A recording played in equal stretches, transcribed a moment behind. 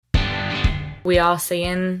We are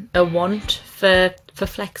seeing a want for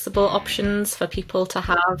flexible options for people to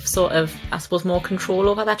have sort of, I suppose, more control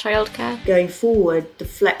over their childcare. Going forward, the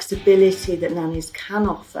flexibility that nannies can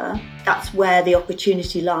offer, that's where the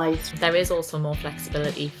opportunity lies. There is also more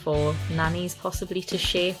flexibility for nannies possibly to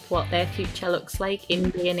shape what their future looks like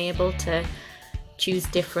in being able to choose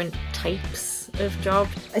different types of job.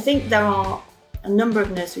 I think there are a number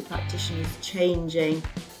of nursery practitioners changing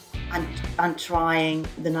and trying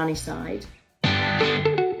the nanny side.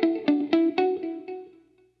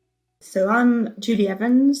 So I'm Julie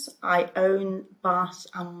Evans. I own Bath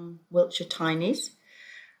and Wiltshire Tinies.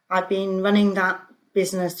 I've been running that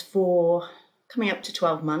business for coming up to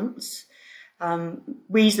 12 months.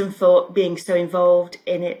 Reason for being so involved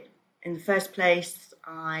in it in the first place,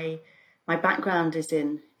 my background is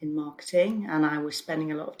in marketing, and I was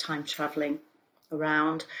spending a lot of time travelling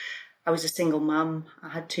around. I was a single mum. I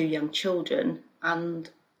had 2 young children, and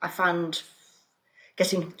I found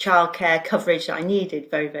getting childcare coverage that I needed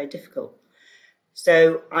very, very difficult.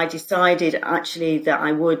 So I decided actually that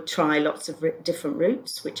I would try lots of different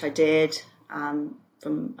routes, which I did,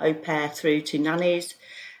 from au pair through to nannies,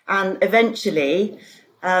 and eventually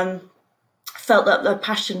felt that the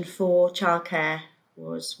passion for childcare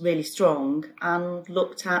was really strong and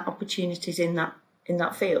looked at opportunities in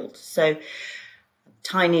that field. So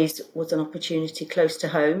Tinies was an opportunity close to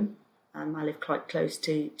home. I live quite close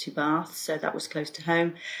to Bath, so that was close to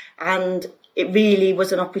home. And it really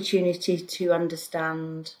was an opportunity to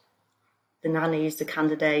understand the nannies, the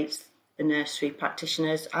candidates, the nursery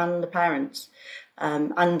practitioners and the parents,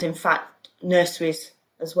 and in fact nurseries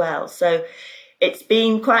as well. So it's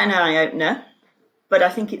been quite an eye-opener, but I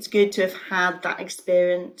think it's good to have had that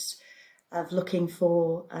experience of looking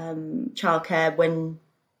for childcare when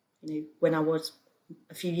I was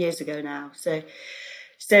a few years ago now. So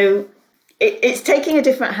it's taking a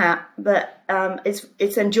different hat, but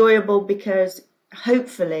it's enjoyable because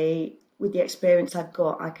hopefully with the experience I've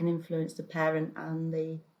got, I can influence the parent and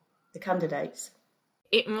the candidates.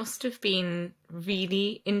 It must have been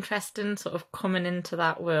really interesting sort of coming into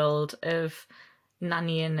that world of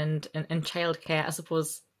nannying and childcare, I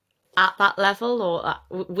suppose, at that level or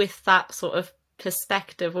with that sort of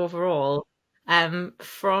perspective overall,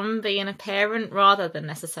 from being a parent rather than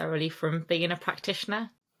necessarily from being a practitioner.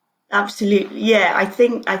 Absolutely, yeah. I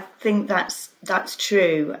think that's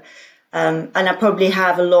true, and I probably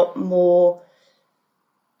have a lot more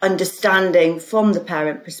understanding from the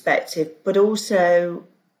parent perspective. But also,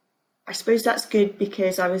 I suppose that's good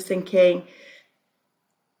because I was thinking,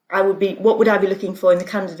 what would I be looking for in the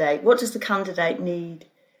candidate? What does the candidate need,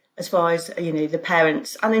 as far as the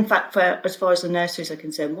parents, and in fact, as far as the nurseries are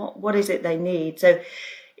concerned, what is it they need? So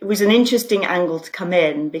it was an interesting angle to come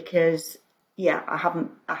in because. Yeah, I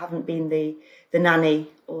haven't been the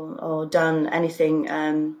nanny or done anything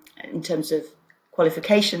in terms of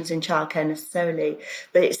qualifications in childcare necessarily,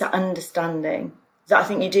 but it's that understanding that I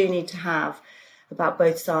think you do need to have about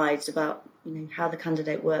both sides, about how the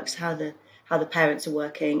candidate works, how the parents are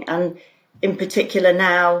working, and in particular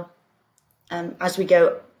now, as we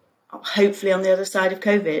go hopefully on the other side of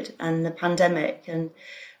COVID and the pandemic, and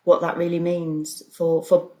what that really means for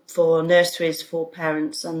nurseries, for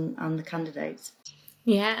parents and the candidates.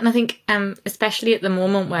 Yeah, and I think especially at the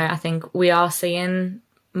moment where I think we are seeing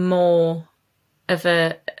more of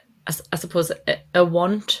I suppose, a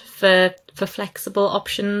want for flexible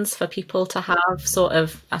options for people to have sort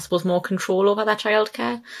of, I suppose, more control over their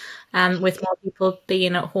childcare, with more people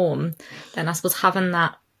being at home, then I suppose having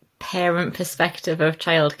that parent perspective of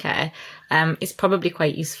childcare is probably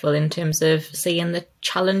quite useful in terms of seeing the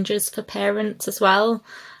challenges for parents as well.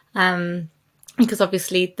 Because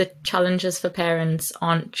obviously the challenges for parents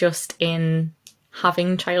aren't just in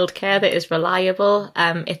having childcare that is reliable.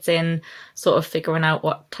 It's in sort of figuring out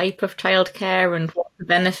what type of childcare and what the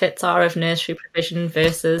benefits are of nursery provision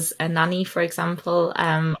versus a nanny, for example.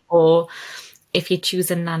 Or if you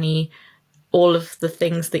choose a nanny, all of the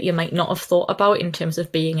things that you might not have thought about in terms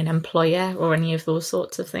of being an employer or any of those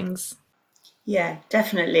sorts of things. Yeah,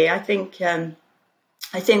 definitely. I think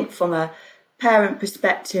from a parent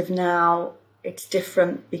perspective now, it's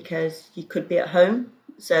different because you could be at home.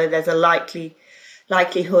 So there's a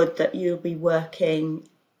likelihood that you'll be working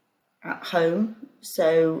at home.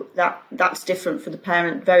 So that's different for the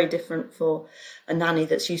parent, very different for a nanny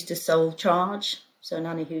that's used to sole charge. So a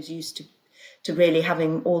nanny who's used to really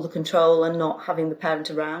having all the control and not having the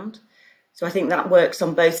parent around. So I think that works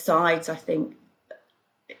on both sides. I think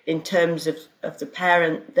in terms of the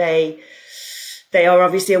parent, they are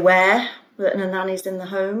obviously aware that a nanny's in the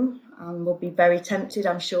home, and will be very tempted,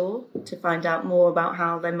 I'm sure, to find out more about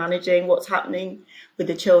how they're managing, what's happening with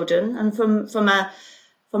the children. And from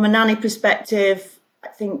a nanny perspective, I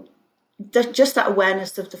think just that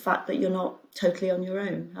awareness of the fact that you're not totally on your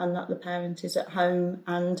own and that the parent is at home,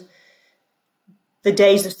 and the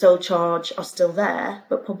days of sole charge are still there,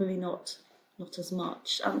 but probably not as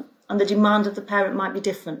much. And the demand of the parent might be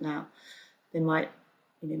different now. They might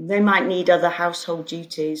need other household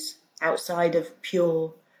duties outside of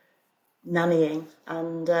pure nannying,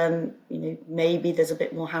 and maybe there's a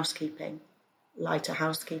bit more lighter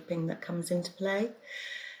housekeeping that comes into play.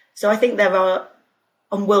 So I think there are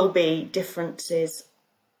and will be differences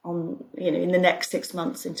in the next 6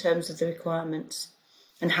 months in terms of the requirements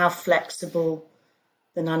and how flexible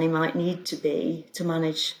the nanny might need to be to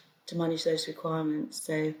manage those requirements.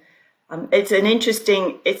 So it's an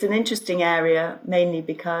interesting area, mainly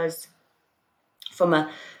because from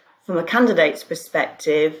a candidate's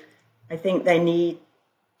perspective, I think they need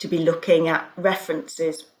to be looking at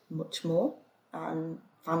references much more, and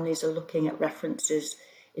families are looking at references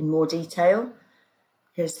in more detail,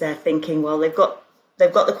 because they're thinking, well, they've got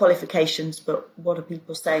the qualifications, but what are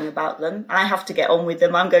people saying about them? I have to get on with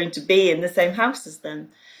them. I'm going to be in the same house as them.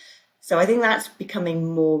 So I think that's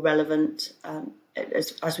becoming more relevant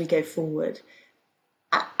as we go forward.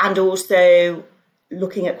 And also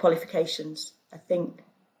looking at qualifications. I think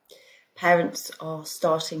parents are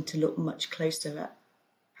starting to look much closer at,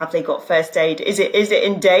 have they got first aid? Is it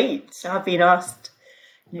in date? I've been asked,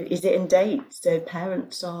 is it in date? So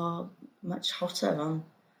parents are much hotter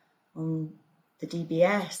on the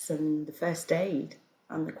DBS and the first aid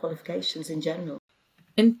and the qualifications in general.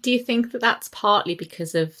 And do you think that that's partly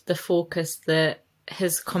because of the focus that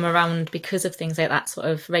has come around because of things like that sort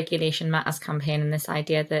of Regulation Matters campaign, and this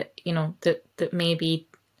idea that, that maybe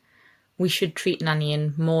we should treat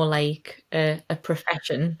nannying more like a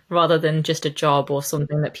profession rather than just a job or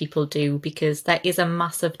something that people do, because there is a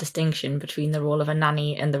massive distinction between the role of a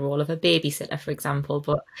nanny and the role of a babysitter, for example.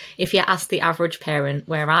 But if you ask the average parent,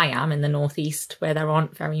 where I am in the Northeast, where there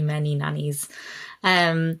aren't very many nannies,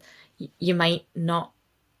 you might not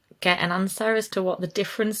get an answer as to what the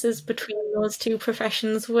differences between those two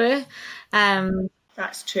professions were.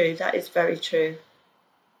 That's true. That is very true.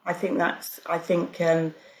 I think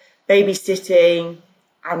babysitting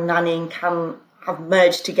and nannying can have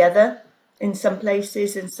merged together in some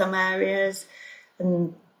places, in some areas,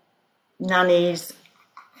 and nannies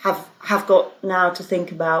have got now to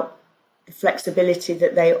think about the flexibility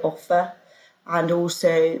that they offer, and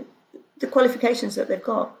also the qualifications that they've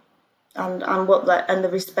got, and the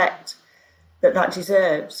respect that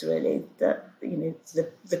deserves, really. That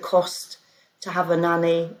the cost to have a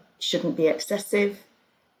nanny shouldn't be excessive,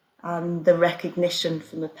 and the recognition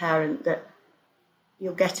from a parent that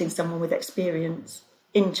you're getting someone with experience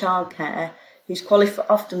in childcare who's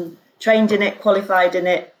often trained in it, qualified in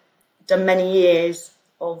it, done many years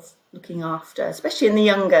of looking after, especially in the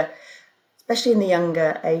younger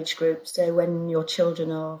age group. So when your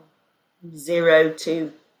children are 0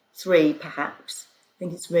 to 3, perhaps, I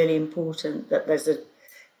think it's really important that there's a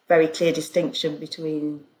very clear distinction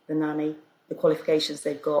between the nanny, the qualifications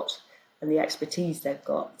they've got, and the expertise they've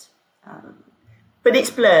got. But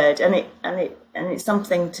it's blurred, and it's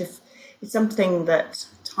something that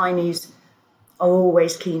Tiny's are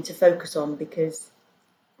always keen to focus on, because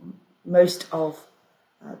most of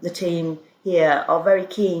the team here are very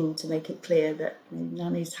keen to make it clear that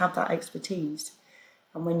nannies have that expertise,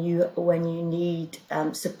 and when you need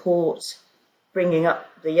support bringing up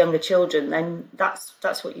the younger children, then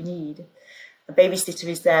that's what you need. A babysitter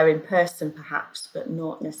is there in person, perhaps, but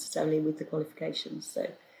not necessarily with the qualifications. So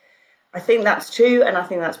I think that's true, and I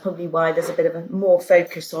think that's probably why there's a bit of a more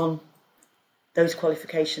focus on those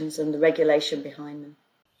qualifications and the regulation behind them.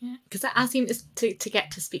 Yeah, because I seem to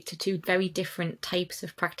get to speak to two very different types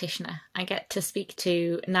of practitioner. I get to speak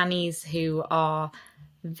to nannies who are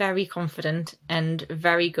very confident and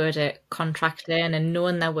very good at contracting and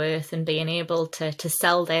knowing their worth and being able to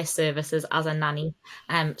sell their services as a nanny.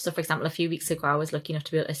 So, for example, a few weeks ago, I was lucky enough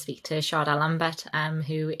to be able to speak to Sharda Lambert,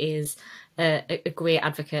 who is a great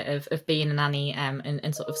advocate of being a nanny,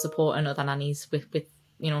 and sort of supporting other nannies with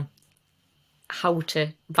how to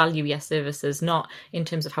value your services, not in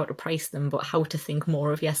terms of how to price them, but how to think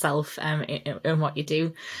more of yourself in what you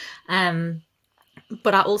do.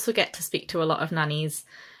 But I also get to speak to a lot of nannies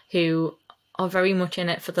who are very much in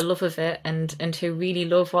it for the love of it, and who really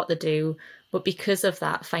love what they do, but because of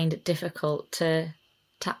that find it difficult to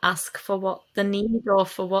ask for what they need or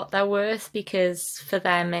for what they're worth, because for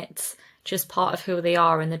them it's just part of who they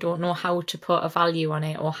are, and they don't know how to put a value on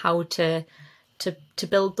it or how to to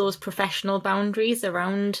build those professional boundaries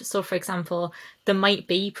around. So, for example, there might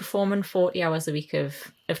be performing 40 hours a week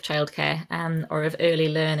of childcare or of early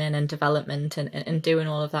learning and development and doing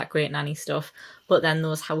all of that great nanny stuff. But then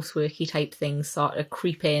those houseworky type things sort of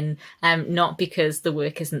creep in, not because the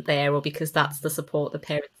work isn't there or because that's the support the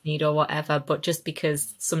parents need or whatever, but just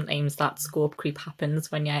because sometimes that scope creep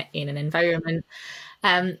happens when you're in an environment.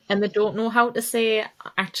 And they don't know how to say,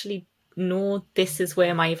 actually, no, this is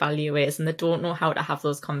where my value is, and they don't know how to have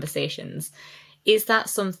those conversations. Is that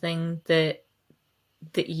something that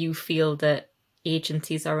you feel that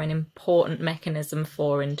agencies are an important mechanism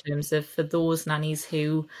for, in terms of for those nannies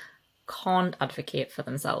who can't advocate for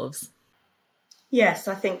themselves? Yes,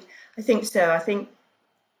 I think so. I think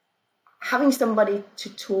having somebody to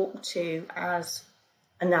talk to as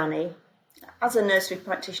a nanny, as a nursery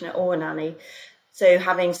practitioner or a nanny, so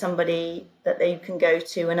having somebody that they can go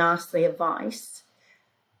to and ask the advice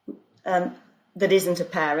that isn't a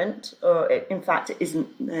parent, or in fact it isn't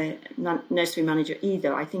a nursery manager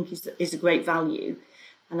either, I think is a great value.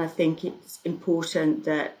 And I think it's important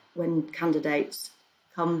that when candidates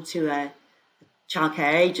come to a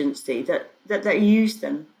childcare agency that they use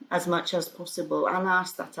them as much as possible and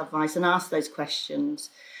ask that advice and ask those questions,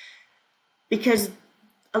 because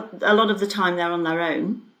a lot of the time they're on their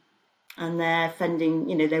own and they're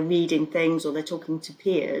they're reading things or they're talking to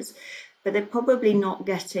peers, but they're probably not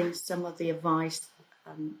getting some of the advice,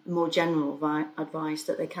 more general advice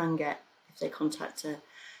that they can get if they contact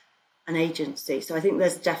an agency. So I think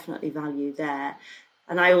there's definitely value there.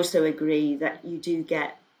 And I also agree that you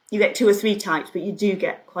get 2 or 3 types, but you do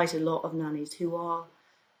get quite a lot of nannies who are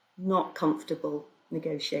not comfortable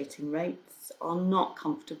negotiating rates, are not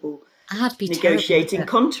comfortable negotiating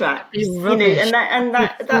contracts, and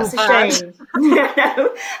that's a shame.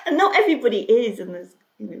 And not everybody is, and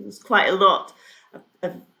there's quite a lot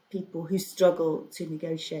of people who struggle to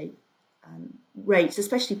negotiate rates,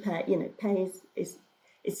 especially pay. Pay is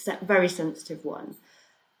a very sensitive one,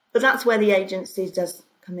 but that's where the agency does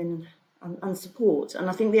come in and support. And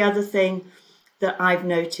I think the other thing that I've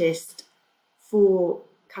noticed for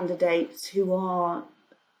candidates who are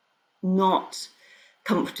not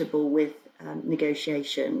comfortable with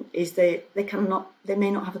negotiation is they may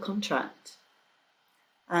not have a contract,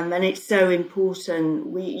 and it's so important.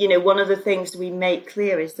 One of the things we make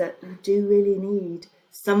clear is that you do really need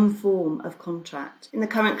some form of contract in the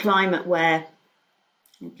current climate where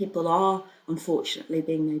people are unfortunately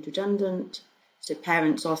being made redundant. So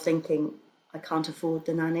parents are thinking, I can't afford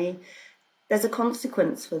the nanny. There's a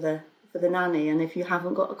consequence for the nanny, and if you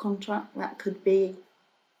haven't got a contract, that could be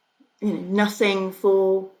nothing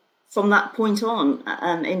from that point on,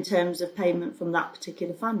 in terms of payment from that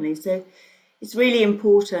particular family. So it's really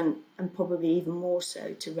important, and probably even more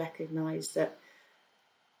so, to recognise that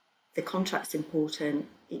the contract's important.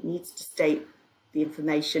 It needs to state the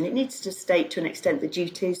information. It needs to state, to an extent, the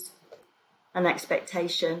duties and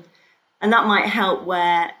expectation. And that might help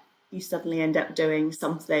where you suddenly end up doing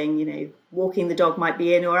something, walking the dog might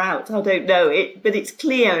be in or out. I don't know it, but it's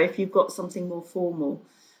clear if you've got something more formal.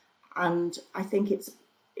 And I think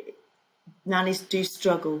nannies do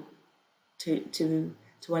struggle to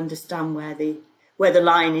understand where the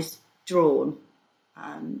line is drawn,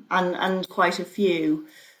 and quite a few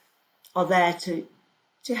are there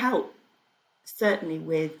to help, certainly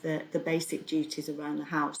with the basic duties around the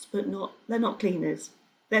house, but they're not cleaners.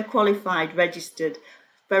 They're qualified, registered,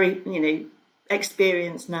 very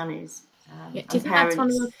experienced nannies. Do you think that's one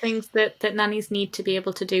of those things that nannies need to be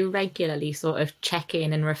able to do regularly, sort of check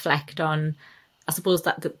in and reflect on? I suppose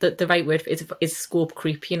that the right word is scope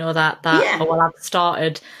creep. I've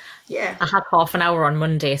started. Yeah. I had half an hour on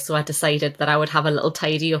Monday, so I decided that I would have a little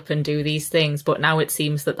tidy up and do these things. But now it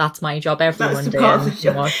seems that that's my job every Monday.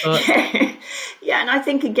 Yeah, and I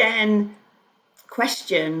think again,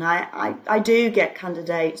 question. I do get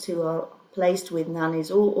candidates who are placed with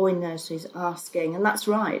nannies or in nurseries asking, and that's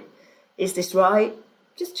right. Is this right?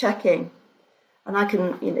 Just checking. And I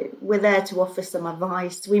can, we're there to offer some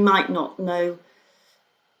advice. We might not know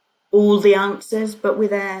all the answers, but we're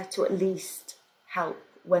there to at least help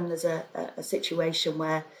when there's a situation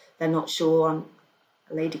where they're not sure.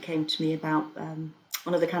 A lady came to me about,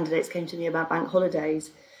 one of the candidates came to me about bank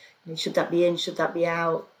holidays. Should that be in? Should that be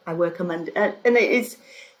out? I work on Monday. And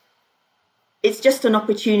it's just an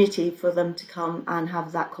opportunity for them to come and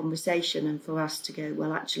have that conversation, and for us to go,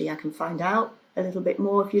 well, actually, I can find out a little bit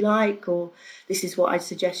more if you like, or this is what I'd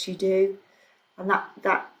suggest you do. And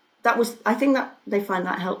that was, I think that they find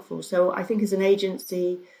that helpful. So I think as an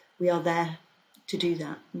agency, we are there to do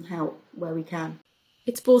that and help where we can.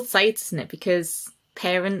 It's both sides, isn't it? Because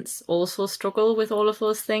parents also struggle with all of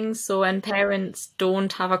those things. So when parents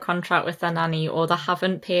don't have a contract with their nanny, or they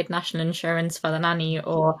haven't paid national insurance for the nanny,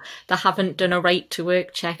 or they haven't done a right to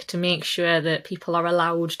work check to make sure that people are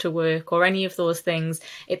allowed to work, or any of those things,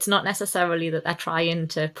 it's not necessarily that they're trying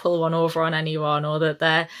to pull one over on anyone, or that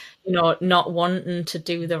they're, not wanting to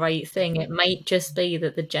do the right thing. It might just be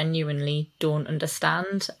that they genuinely don't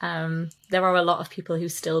understand. There are a lot of people who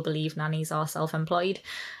still believe nannies are self-employed.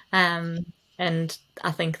 Um, and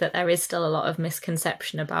I think that there is still a lot of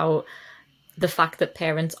misconception about the fact that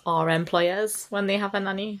parents are employers when they have a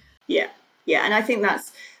nanny. Yeah, yeah, and I think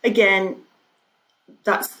that's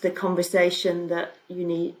the conversation that you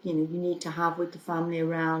need to have with the family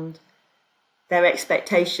around their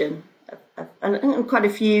expectation. And quite a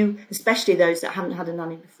few, especially those that haven't had a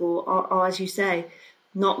nanny before, are, as you say,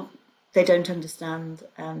 they don't understand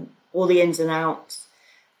all the ins and outs,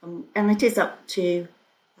 and it is up to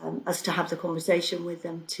us to have the conversation with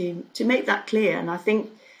them to make that clear. And I think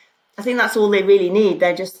that's all they really need.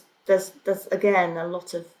 There's again a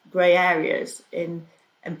lot of grey areas in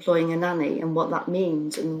employing a nanny and what that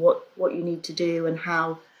means and what you need to do and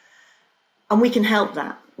how, and we can help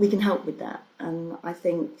with that. And I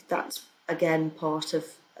think that's again part of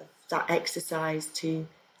that exercise to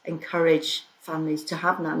encourage families to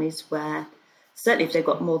have nannies, where certainly if they've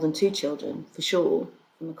got more than 2 children, for sure,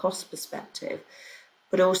 from a cost perspective,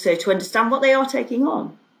 but also to understand what they are taking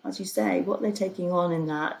on. As you say, what they're taking on in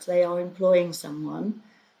that they are employing someone,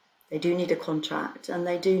 they do need a contract, and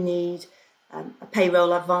they do need a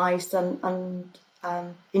payroll advice and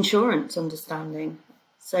insurance understanding.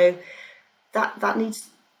 So that needs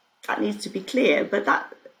to be clear. But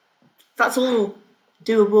that's all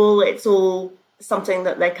doable. It's all something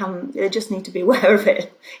that they just need to be aware of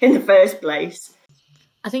it in the first place.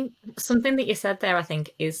 I think something that you said there, I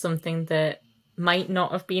think, is something that might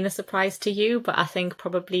not have been a surprise to you, but I think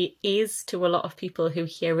probably is to a lot of people who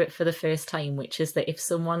hear it for the first time, which is that if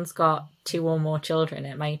someone's got 2 or more children,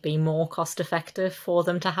 it might be more cost effective for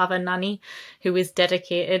them to have a nanny who is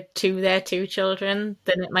dedicated to their 2 children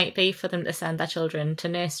than it might be for them to send their children to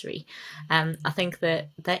nursery. I think that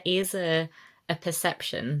there is a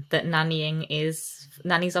perception that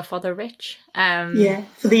nannies are for the rich. For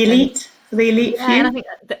the elite. Few. And I think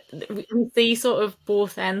that we see sort of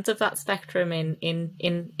both ends of that spectrum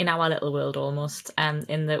in our little world almost,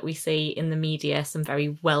 in that we see in the media some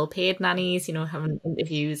very well-paid nannies, having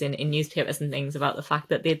interviews in newspapers and things about the fact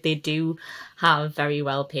that they do have very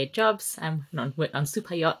well-paid jobs, on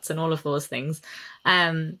super yachts and all of those things.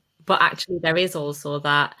 But actually there is also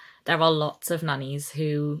that there are lots of nannies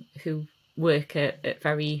who work at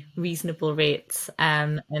very reasonable rates,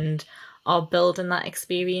 and are building that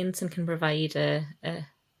experience and can provide a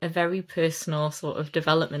very personal sort of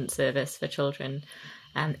development service for children.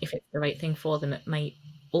 And if it's the right thing for them, it might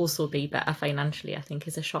also be better financially, I think,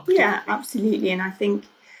 is a shock. Yeah, absolutely. And I think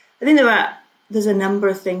there's a number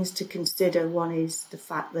of things to consider. One is the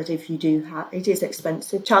fact that if you do it is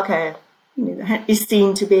expensive. Childcare, is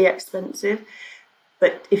seen to be expensive.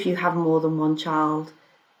 But if you have more than 1 child,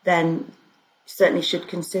 then you certainly should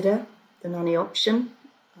consider the nanny option.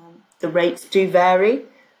 The rates do vary,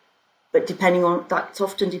 but that's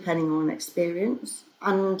often depending on experience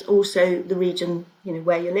and also the region,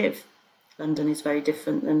 where you live. London is very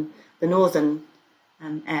different than the northern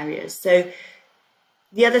areas. So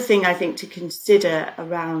the other thing I think to consider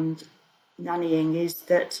around nannying is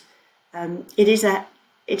that it is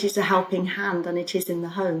a helping hand, and it is in the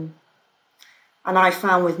home. And I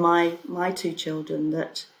found with my 2 children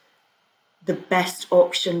that the best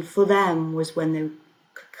option for them was when they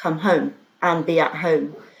come home and be at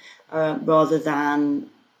home, rather than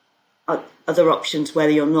other options where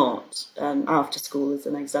you're not. After school is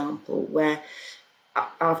an example, where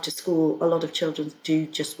after school a lot of children do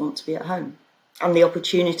just want to be at home, and the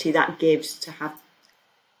opportunity that gives to have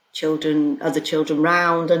other children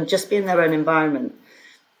round and just be in their own environment.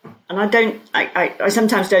 And I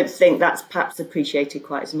sometimes don't think that's perhaps appreciated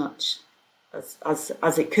quite as much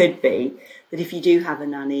as it could be, that if you do have a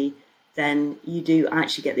nanny, then you do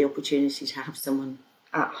actually get the opportunity to have someone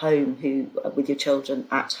at home with your children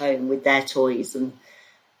at home with their toys and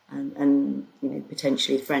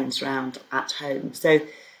potentially friends around at home. So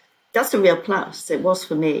that's a real plus. It was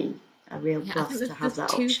for me a real plus to have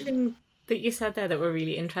that option. Two things that you said there that were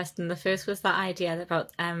really interesting. The first was that idea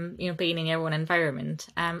about being in your own environment.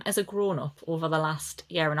 As a grown-up over the last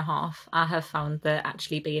year and a half, I have found that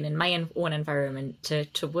actually being in my own environment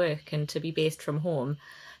to work and to be based from home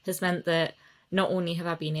has meant that not only have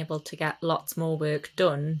I been able to get lots more work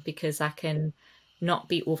done because I can not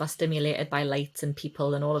be overstimulated by lights and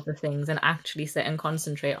people and all of the things, and actually sit and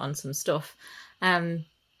concentrate on some stuff.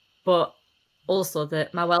 But also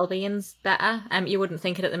that my well-being's better. You wouldn't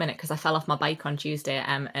think it at the minute because I fell off my bike on Tuesday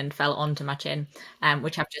and fell onto my chin,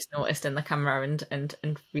 which I've just noticed in the camera and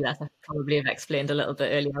realised I probably have explained a little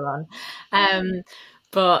bit earlier on.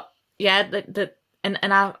 But yeah,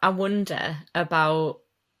 I wonder about,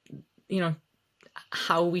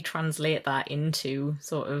 how we translate that into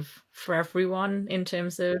sort of for everyone in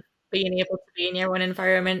terms of being able to be in your own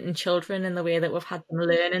environment and children in the way that we've had them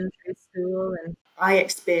learning through school. And I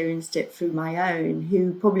experienced it through my own,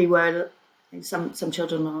 who probably were, some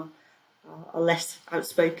children are less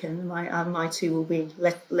outspoken. My two will be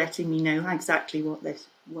letting me know exactly what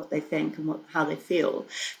they think and how they feel.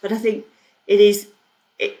 But I think it's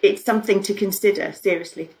something to consider,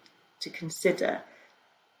 seriously to consider.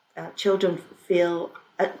 Children feel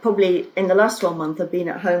probably in the last 12 months have been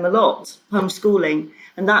at home a lot, homeschooling,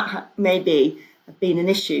 and that maybe have been an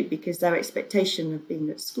issue because their expectation of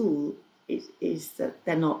being at school is that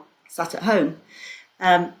they're not sat at home.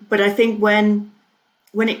 But I think when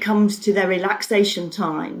it comes to their relaxation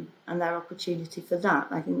time and their opportunity for that,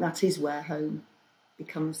 I think that is where home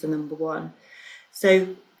becomes the number one.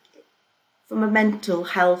 So from a mental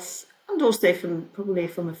health and also probably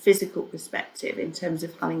from a physical perspective, in terms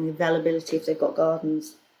of having the availability, if they've got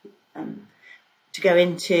gardens to go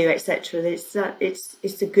into, etc.,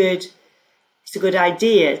 it's a good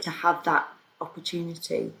idea to have that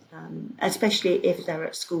opportunity, especially if they're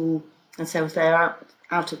at school, and so if they're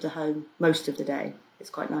out of the home most of the day, it's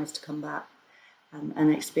quite nice to come back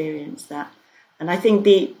and experience that. And I think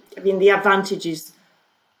the advantages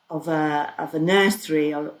of a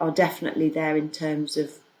nursery are definitely there in terms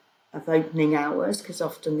of opening hours, because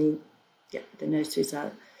often the nurseries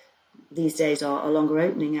these days are longer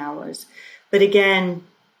opening hours. But again,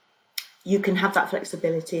 you can have that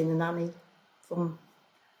flexibility in the nanny. I'm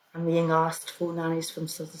being asked for nannies from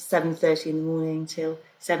sort of 7:30 in the morning till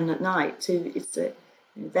 7 at night. So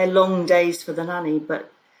they're long days for the nanny, but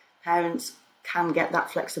parents can get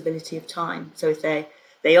that flexibility of time. So if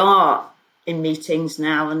they are in meetings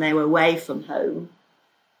now and they're away from home,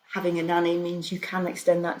 having a nanny means you can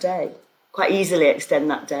extend that day, quite easily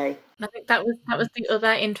extend that day. I think that was the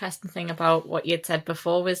other interesting thing about what you'd said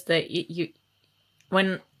before, was that you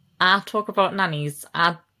when I talk about nannies,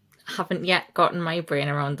 I haven't yet gotten my brain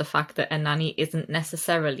around the fact that a nanny isn't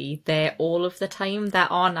necessarily there all of the time.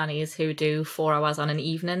 There are nannies who do 4 hours on an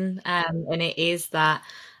evening, and it is that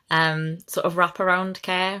sort of wraparound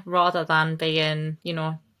care rather than being,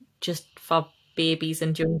 just for babies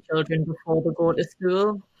and young children before they go to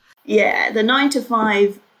school. Yeah, the 9 to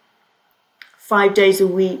 5 days a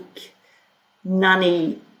week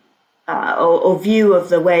nanny or view of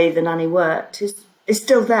the way the nanny worked is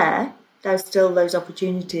still there. There's still those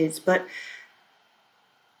opportunities. But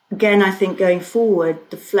again, I think going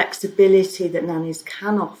forward, the flexibility that nannies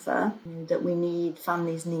can offer, that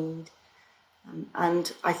families need.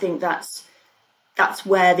 And I think that's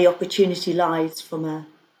where the opportunity lies from a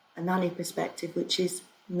nanny perspective, which is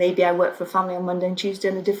maybe I work for a family on Monday and Tuesday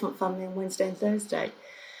and a different family on Wednesday and Thursday.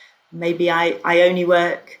 Maybe I only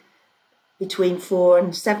work between 4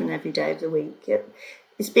 and 7 every day of the week.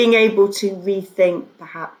 It's being able to rethink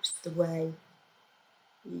perhaps the way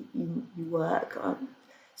you work.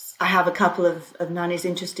 I have a couple of nannies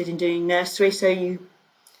interested in doing nursery, so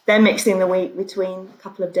they're mixing the week between a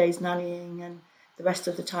couple of days nannying and the rest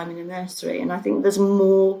of the time in a nursery. And I think there's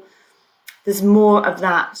more of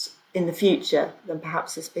that in the future than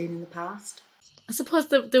perhaps there's been in the past. I suppose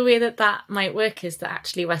the way that might work is that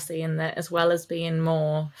actually we're seeing that, as well as being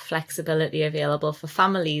more flexibility available for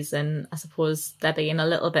families, and I suppose there being a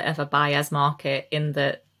little bit of a buyer's market in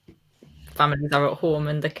that families are at home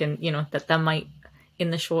and they can, that there might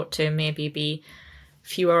in the short term maybe be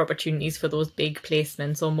fewer opportunities for those big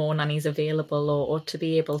placements or more nannies available, or to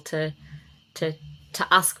be able to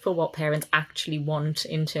ask for what parents actually want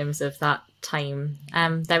in terms of that time.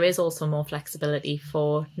 There is also more flexibility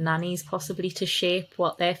for nannies possibly to shape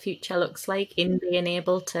what their future looks like, in being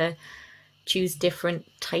able to choose different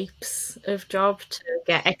types of job, to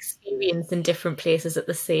get experience in different places at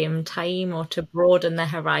the same time, or to broaden their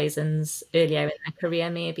horizons earlier in their career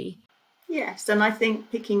maybe. Yes, and I think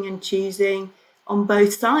picking and choosing on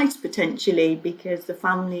both sides potentially, because the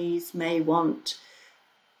families may want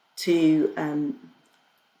to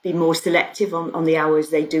be more selective on the hours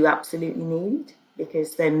they do absolutely need,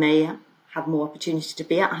 because they may have more opportunity to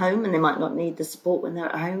be at home and they might not need the support when they're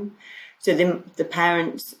at home. So the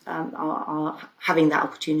parents are having that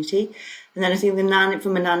opportunity. And then I think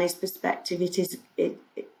from a nanny's perspective, it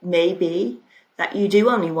may be that you do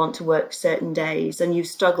only want to work certain days, and you've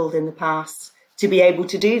struggled in the past to be able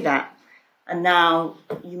to do that. And now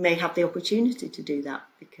you may have the opportunity to do that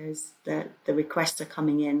because the requests are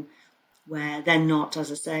coming in where they're not,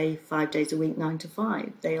 as I say, 5 days a week, 9 to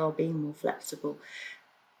 5. They are being more flexible.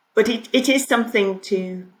 But it is something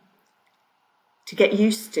to get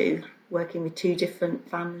used to, working with two different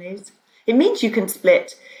families. It means you can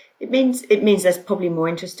split. It means there's probably more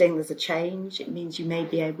interesting. There's a change. It means you may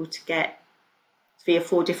be able to get 3 or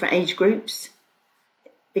 4 different age groups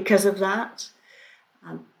because of that.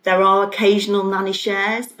 There are occasional nanny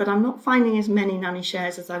shares, but I'm not finding as many nanny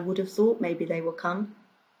shares as I would have thought maybe they will come.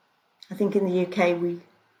 I think in the UK,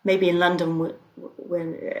 maybe in London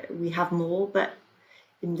we have more, but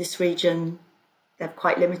in this region, they're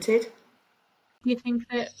quite limited. Do you think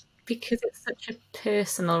that because it's such a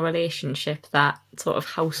personal relationship, that sort of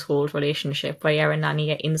household relationship where you're a nanny,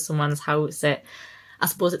 you're in someone's house, I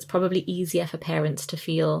suppose it's probably easier for parents to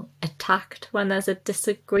feel attacked when there's a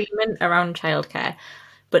disagreement around childcare.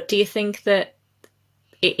 But do you think that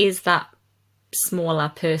it is that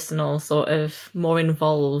smaller, personal, sort of more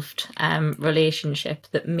involved relationship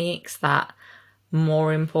that makes that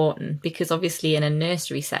more important? Because obviously in a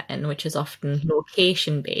nursery setting, which is often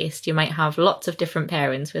location based, you might have lots of different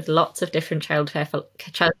parents with lots of different childcare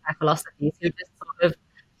philosophies who just sort of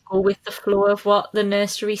go with the flow of what the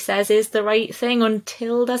nursery says is the right thing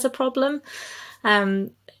until there's a problem.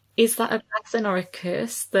 Is that a blessing or a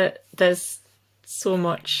curse that there's so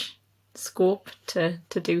much scope to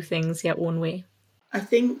do things your own way? I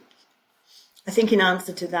think in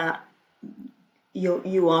answer to that,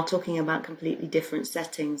 you are talking about completely different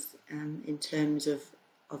settings in terms of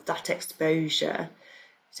that exposure.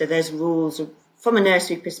 So there's rules from a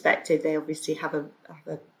nursery perspective. They obviously have a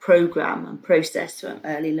program and process for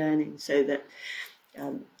early learning, so that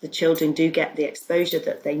the children do get the exposure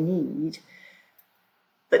that they need.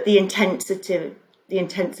 But the intensity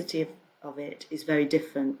of it is very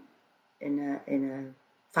different in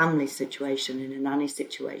a family situation, in a nanny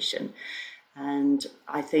situation. And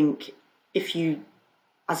I think if you,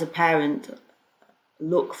 as a parent,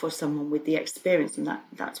 look for someone with the experience, and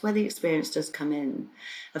that's where the experience does come in,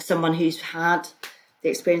 of someone who's had the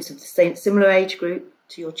experience of the same similar age group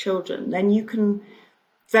to your children, then you can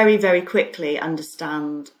very, very quickly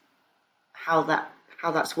understand how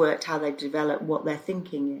that's worked, how they've developed, what their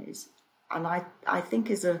thinking is. And I think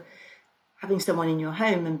having someone in your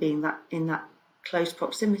home and being in that close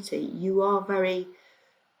proximity, you are very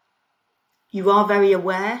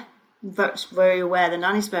aware. Very aware, the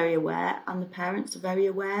nanny's very aware, and the parents are very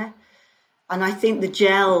aware. And I think the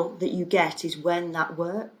gel that you get is when that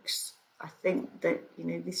works. I think that,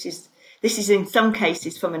 this is in some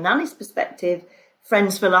cases, from a nanny's perspective,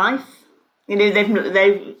 friends for life.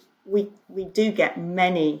 We do get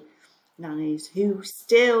many nannies who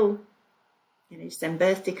still, send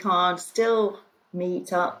birthday cards, still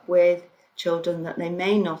meet up with children that they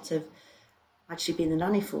may not have actually been the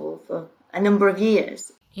nanny for a number of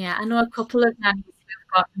years. Yeah, I know a couple of nannies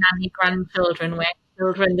who've got nanny grandchildren where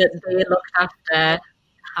children that they looked after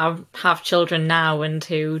have children now, and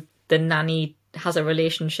who the nanny has a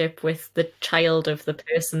relationship with the child of the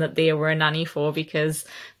person that they were a nanny for, because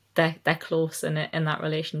they're close and that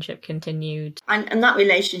relationship continued. And that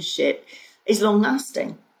relationship is long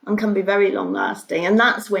lasting and can be very long lasting. And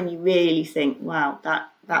that's when you really think, wow,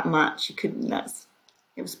 that match,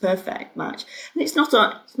 it was a perfect match. And it's not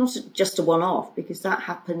just a one-off, because that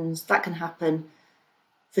can happen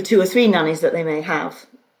for 2 or 3 nannies that they may have.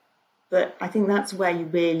 But I think that's where you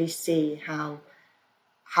really see how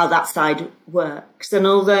that side works. And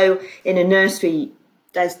although in a nursery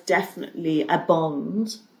there's definitely a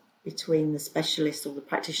bond between the specialist or the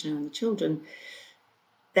practitioner and the children,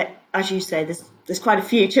 that, as you say, there's quite a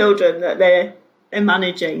few children that they're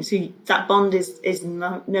managing, so that bond is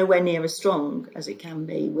nowhere near as strong as it can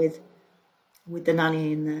be with the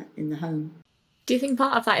nanny in the home. Do you think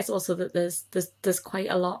part of that is also that there's quite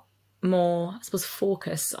a lot more, I suppose,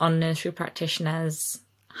 focus on nursery practitioners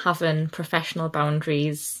having professional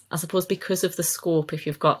boundaries, I suppose, because of the scope? If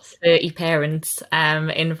you've got 30 parents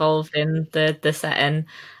involved in the setting,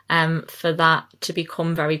 for that to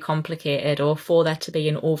become very complicated, or for there to be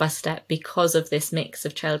an overstep because of this mix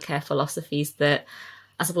of childcare philosophies, that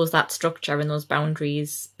I suppose that structure and those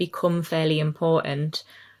boundaries become fairly important.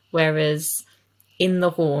 Whereas in the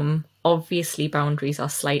home, obviously boundaries are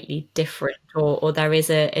slightly different, or there is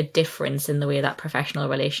a difference in the way that professional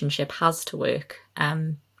relationship has to work,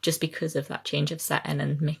 just because of that change of setting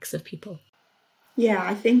and mix of people. Yeah,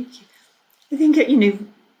 I think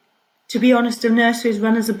to be honest, a nursery is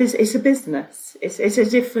run as a business. It's a business.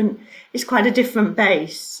 It's quite a different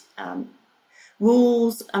base.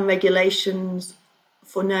 rules and regulations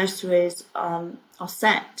for nurseries are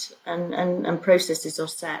set, and processes are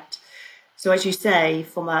set. So as you say,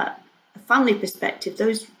 from a family perspective,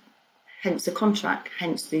 those, hence the contract,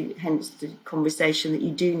 hence the conversation that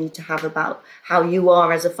you do need to have about how you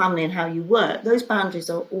are as a family and how you work, those boundaries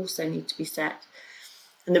are also need to be set.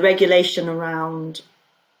 And the regulation around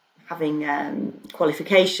having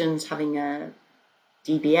qualifications, having a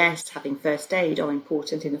DBS, having first aid are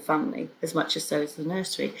important in a family as much as so is the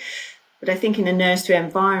nursery. But I think in a nursery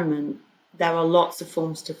environment, there are lots of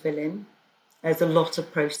forms to fill in. There's a lot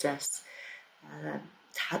of process.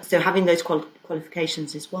 So having those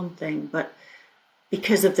qualifications is one thing, but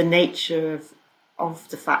because of the nature of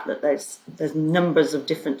the fact that there's numbers of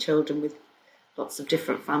different children with lots of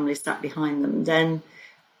different families sat behind them, then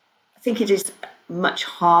I think it is much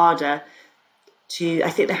harder I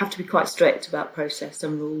think they have to be quite strict about process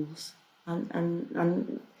and rules,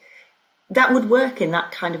 and that would work in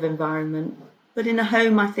that kind of environment. But in a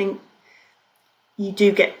home, I think you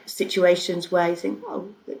do get situations where you think, oh,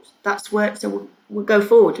 that's worked, so we'll go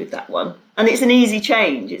forward with that one. And it's an easy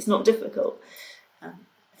change, it's not difficult.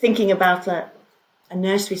 Thinking about a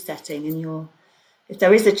nursery setting, and if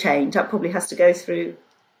there is a change, that probably has to go through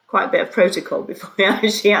quite a bit of protocol before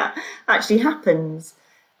it actually happens.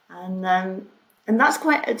 And that's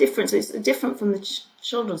quite a difference. It's different from the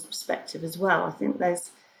children's perspective as well. I think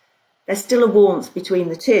there's still a warmth between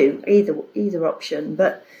the two, either option,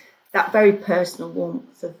 but that very personal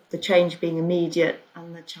warmth of the change being immediate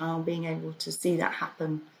and the child being able to see that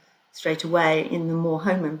happen straight away in the more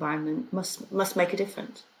home environment must make a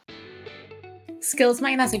difference.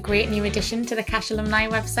 SkillsMiner is a great new addition to the Cash Alumni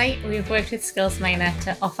website. We've worked with SkillsMiner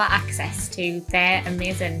to offer access to their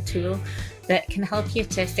amazing tool that can help you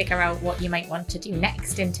to figure out what you might want to do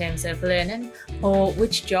next in terms of learning, or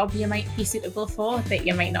which job you might be suitable for that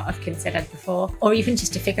you might not have considered before, or even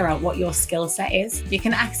just to figure out what your skill set is. You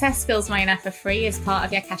can access SkillsMiner for free as part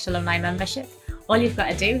of your Cash Alumni membership. All you've got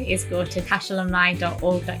to do is go to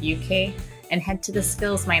cashalumni.org.uk and head to the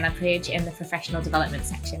SkillsMiner page in the professional development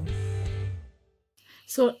section.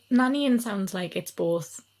 So nannying sounds like it's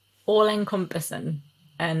both all-encompassing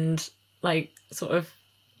and like sort of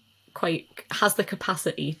quite has the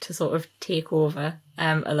capacity to sort of take over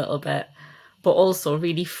a little bit, but also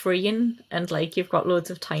really freeing, and like you've got loads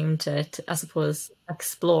of time to I suppose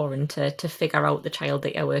explore and to figure out the child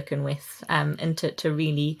that you're working with, and to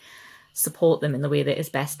really support them in the way that is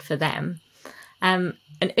best for them. And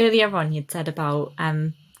earlier on you'd said about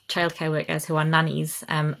childcare workers who are nannies,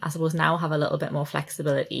 I suppose now have a little bit more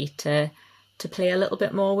flexibility to play a little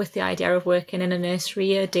bit more with the idea of working in a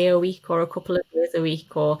nursery a day a week or a couple of days a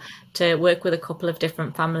week, or to work with a couple of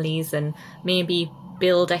different families and maybe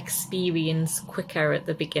build experience quicker at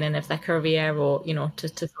the beginning of their career, or to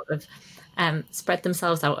sort of spread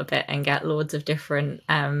themselves out a bit and get loads of different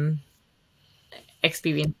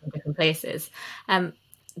experience in different places.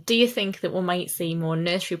 Do you think that we might see more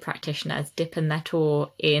nursery practitioners dipping their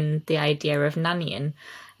toe in the idea of nannying?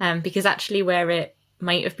 Because actually where it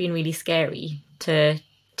might have been really scary to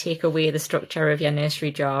take away the structure of your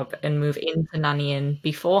nursery job and move into nannying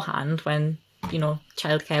beforehand when,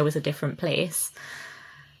 childcare was a different place.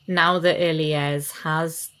 Now that early years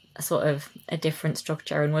has a sort of a different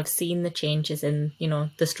structure, and we've seen the changes in,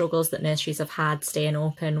 the struggles that nurseries have had staying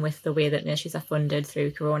open with the way that nurseries are funded through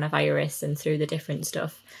coronavirus and through the different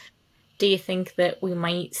stuff. Do you think that we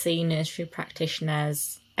might see nursery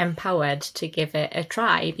practitioners empowered to give it a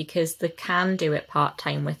try because they can do it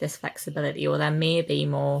part-time with this flexibility, or there may be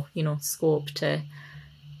more, scope to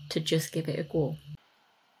just give it a go?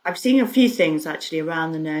 I've seen a few things actually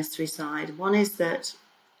around the nursery side. One is that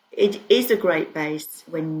it is a great base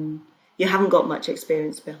when you haven't got much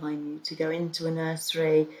experience behind you to go into a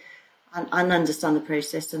nursery and understand the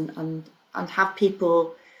process and have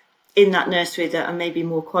people in that nursery that are maybe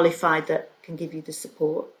more qualified that can give you the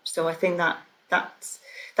support. So I think that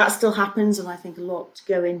still happens, and I think a lot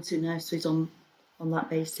go into nurseries on that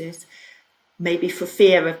basis, maybe for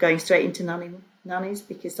fear of going straight into nannies,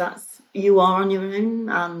 because you are on your own,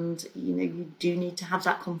 and you do need to have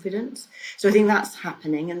that confidence. So I think that's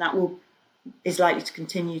happening, and that is likely to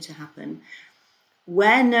continue to happen.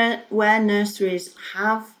 Where nurseries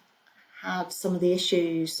have had some of the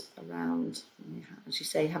issues around, as you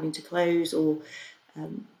say, having to close, or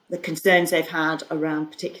the concerns they've had around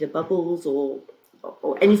particular bubbles or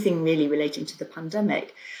anything really relating to the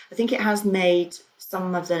pandemic, I think it has made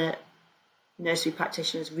some of the nursery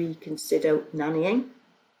practitioners reconsider nannying,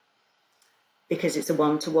 because it's a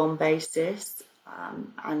one-to-one basis,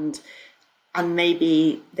 and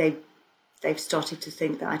maybe they've started to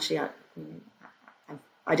think that actually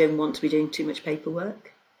I don't want to be doing too much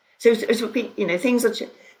paperwork. So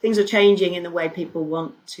things are changing in the way people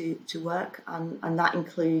want to work, and that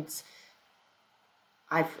includes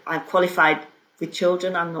I've qualified with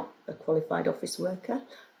children. I'm not a qualified office worker,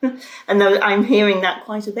 and I'm hearing that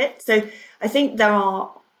quite a bit. So I think there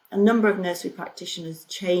are a number of nursery practitioners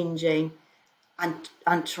changing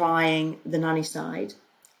and trying the nanny side,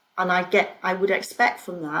 and I would expect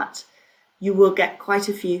from that you will get quite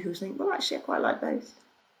a few who think, well, actually, I quite like both.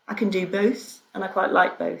 I can do both, and I quite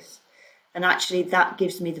like both. And actually, that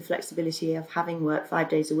gives me the flexibility of having work 5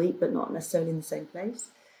 days a week, but not necessarily in the same place.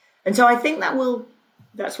 And so I think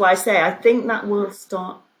that's why I say, I think that will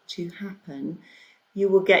start to happen. You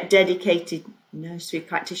will get dedicated nursery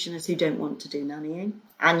practitioners who don't want to do nannying,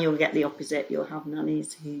 and you'll get the opposite. You'll have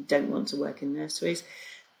nannies who don't want to work in nurseries.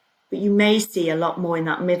 But you may see a lot more in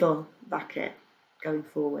that middle bracket going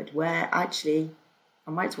forward, where actually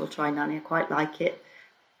I might as well try nanny. I quite like it.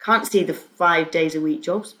 Can't see the 5 days a week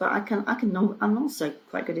jobs, but I'm also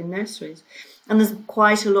quite good in nurseries. And there's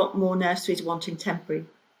quite a lot more nurseries wanting temporary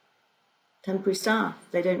staff.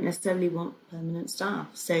 They don't necessarily want permanent staff.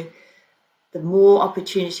 So the more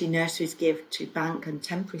opportunity nurseries give to bank and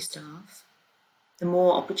temporary staff, the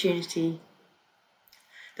more opportunity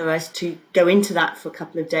there is to go into that for a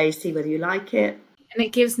couple of days, see whether you like it. And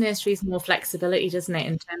it gives nurseries more flexibility, doesn't it,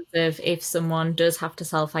 in terms of if someone does have to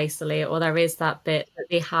self-isolate, or there is that bit that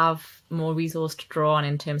they have more resource to draw on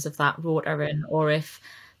in terms of that rotary, or if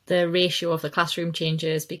the ratio of the classroom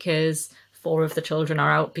changes because 4 of the children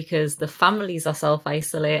are out because the families are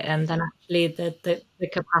self-isolate, and then actually the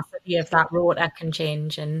capacity of that rota can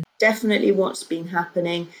change. And definitely what's been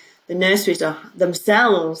happening, the nurseries are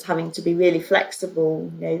themselves having to be really flexible.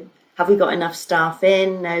 Have we got enough staff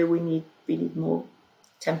in? No, we need more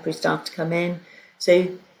temporary staff to come in. So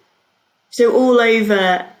all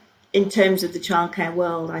over in terms of the childcare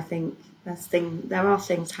world, I think there are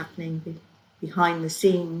things happening behind the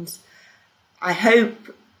scenes. I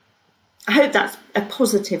hope that's a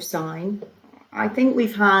positive sign. I think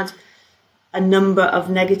we've had a number of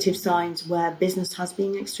negative signs where business has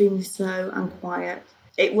been extremely slow and quiet.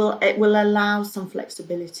 It will allow some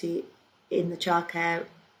flexibility in the childcare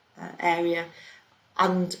area,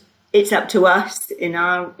 and it's up to us in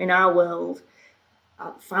our world,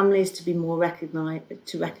 families to be more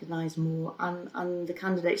recognise more, and the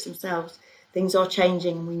candidates themselves. Things are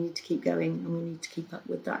changing, and we need to keep going, and we need to keep up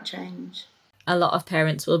with that change. A lot of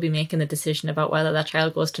parents will be making the decision about whether their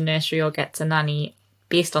child goes to nursery or gets a nanny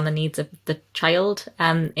based on the needs of the child.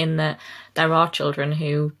 In that there are children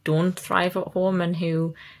who don't thrive at home and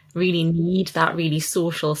who really need that really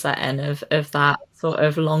social setting of that sort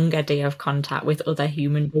of longer day of contact with other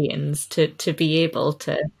human beings to be able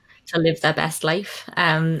to live their best life.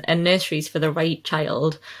 And nurseries for the right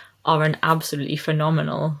child are an absolutely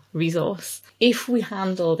phenomenal resource. If we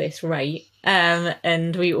handle this right,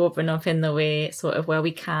 and we open up in the way sort of where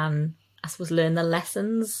we can, I suppose, learn the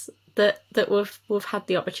lessons that we've had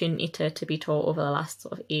the opportunity to be taught over the last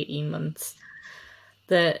sort of 18 months,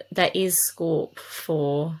 that there is scope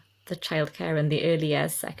for the childcare and the early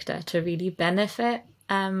years sector to really benefit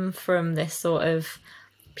from this sort of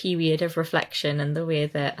period of reflection, and the way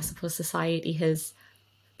that I suppose society has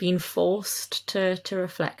been forced to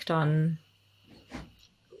reflect on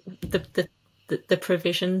the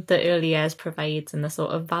provision that early years provides, and the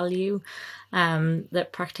sort of value that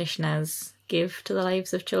practitioners give to the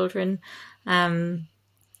lives of children,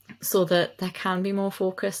 so that there can be more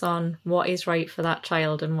focus on what is right for that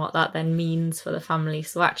child and what that then means for the family.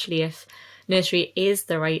 So actually, if nursery is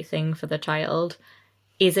the right thing for the child,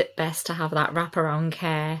 is it best to have that wraparound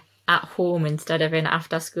care at home instead of in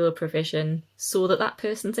after school provision, so that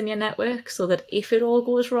person's in your network, so that if it all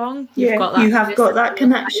goes wrong, you have got that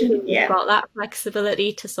connection. You've got that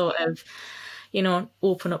flexibility to sort of,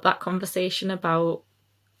 open up that conversation about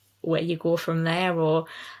where you go from there, or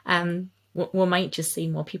we might just see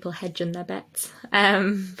more people hedging their bets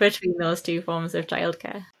between those two forms of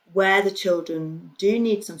childcare. Where the children do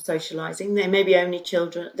need some socialising, they may be only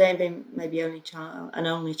an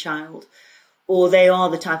only child, or they are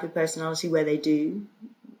the type of personality where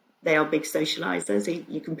they are big socialisers.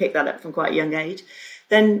 You can pick that up from quite a young age.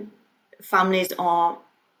 Then families are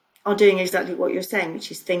doing exactly what you're saying,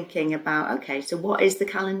 which is thinking about, okay, so what is the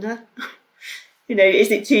calendar?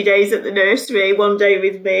 Is it 2 days at the nursery, 1 day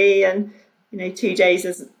with me, and 2 days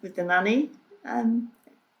with the nanny?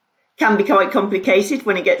 Can be quite complicated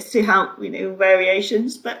when it gets to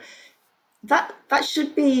variations, but that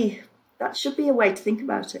should be a way to think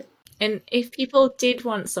about it. And if people did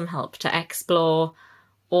want some help to explore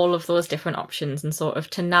all of those different options and sort of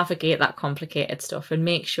to navigate that complicated stuff and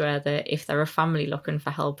make sure that if they're a family looking for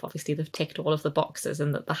help, obviously they've ticked all of the boxes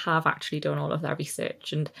and that they have actually done all of their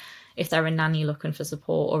research. And if they're a nanny looking for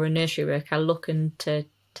support or a nursery worker looking to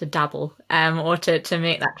dabble or to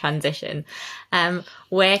make that transition,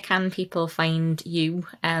 where can people find you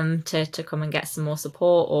to come and get some more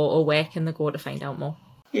support, or where can they go to find out more?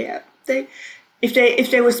 Yeah, if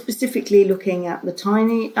they were specifically looking at the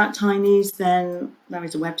Tinies, then there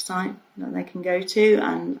is a website that they can go to,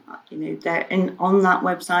 and on that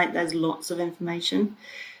website there's lots of information.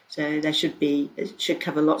 So it should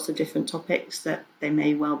cover lots of different topics that they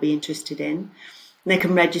may well be interested in. They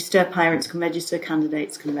can register, parents can register,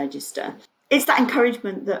 candidates can register. It's that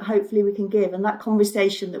encouragement that hopefully we can give, and that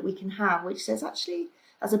conversation that we can have, which says, actually,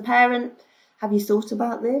 as a parent, have you thought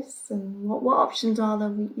about this? And what options are there,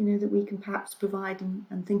 that we can perhaps provide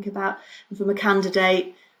and think about? And from a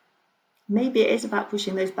candidate, maybe it is about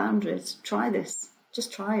pushing those boundaries. Try this.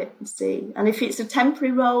 Just try it and see. And if it's a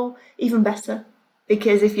temporary role, even better,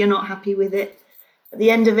 because if you're not happy with it, at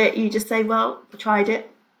the end of it, you just say, well, I tried it.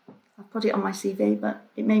 I've put it on my CV, but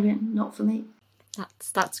it may be not for me.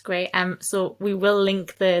 That's great. So we will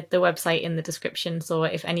link the website in the description. So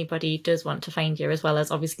if anybody does want to find you, as well as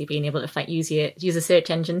obviously being able to use a search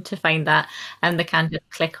engine to find that, they can just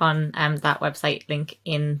click on that website link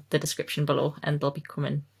in the description below, and they'll be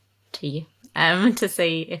coming to you to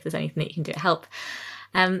see if there's anything that you can do to help.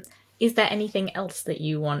 Is there anything else that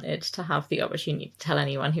you wanted to have the opportunity to tell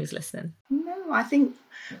anyone who's listening? No, I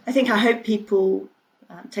hope people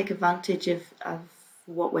take advantage of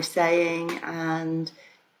what we're saying, and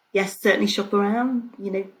yes, certainly shop around.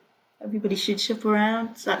 Everybody should shop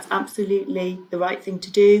around. So that's absolutely the right thing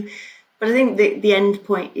to do. But I think the end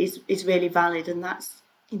point is really valid, and that's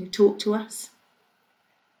talk to us.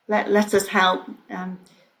 Let us help.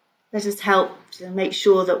 Let us help to make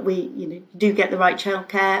sure that we do get the right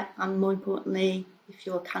childcare, and more importantly, if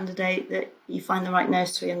you're a candidate, that you find the right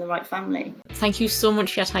nursery and the right family. Thank you so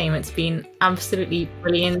much for your time. It's been absolutely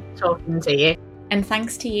brilliant talking to you. And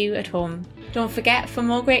thanks to you at home. Don't forget, for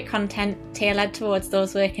more great content tailored towards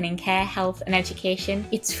those working in care, health and education,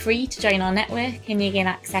 it's free to join our network, and you gain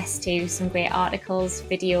access to some great articles,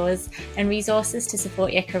 videos and resources to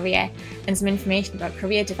support your career, and some information about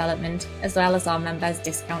career development, as well as our members'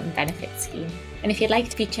 discount and benefits scheme. And if you'd like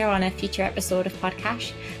to feature on a future episode of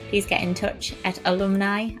Podcash, please get in touch at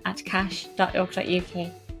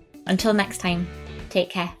alumni@cash.org.uk. Until next time, take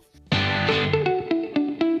care.